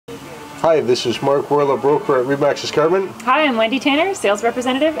Hi, this is Mark Woehrle, broker at Remax Escarpment. Hi, I'm Wendy Tanner, sales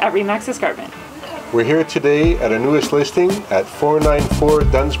representative at Remax Escarpment. We're here today at our newest listing at 494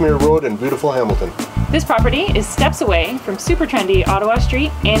 Dunsmure Road in beautiful Hamilton. This property is steps away from super trendy Ottawa Street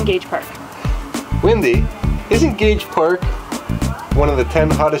and Gage Park. Wendy, isn't Gage Park one of the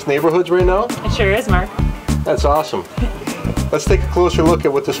 10 hottest neighborhoods right now? It sure is, Mark. That's awesome. Let's take a closer look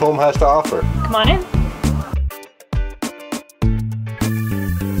at what this home has to offer. Come on in.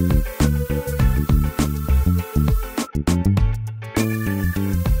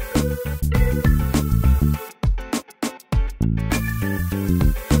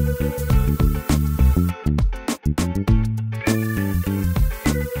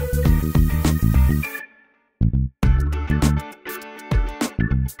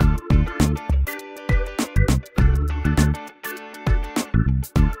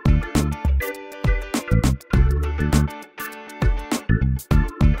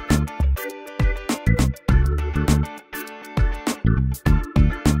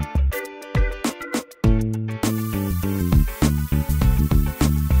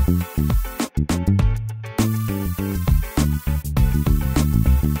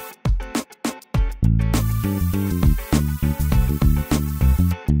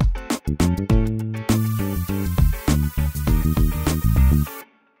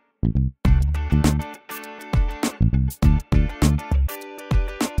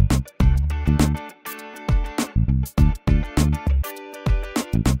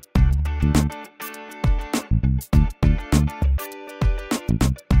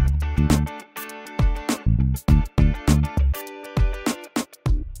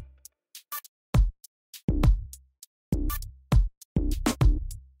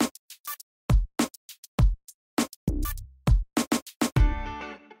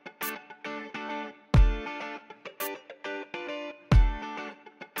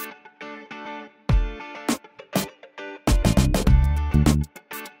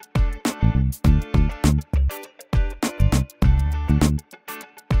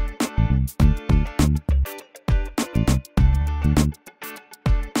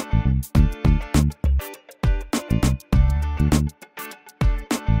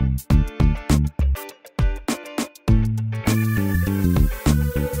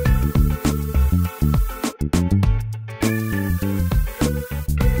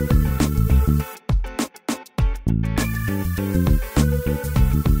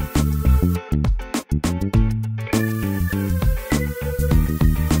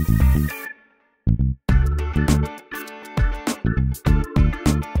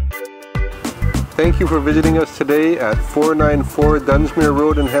 Thank you for visiting us today at 494 Dunsmure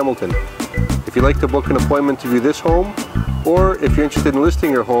Road in Hamilton. If you'd like to book an appointment to view this home, or if you're interested in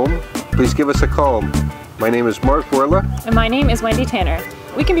listing your home, please give us a call. My name is Mark Woehrle. And my name is Wendy Tanner.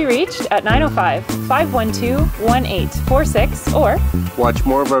 We can be reached at 905-512-1846 or watch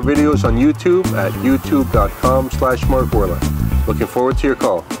more of our videos on YouTube at youtube.com/markwoehrle. Looking forward to your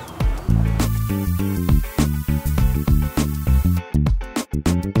call.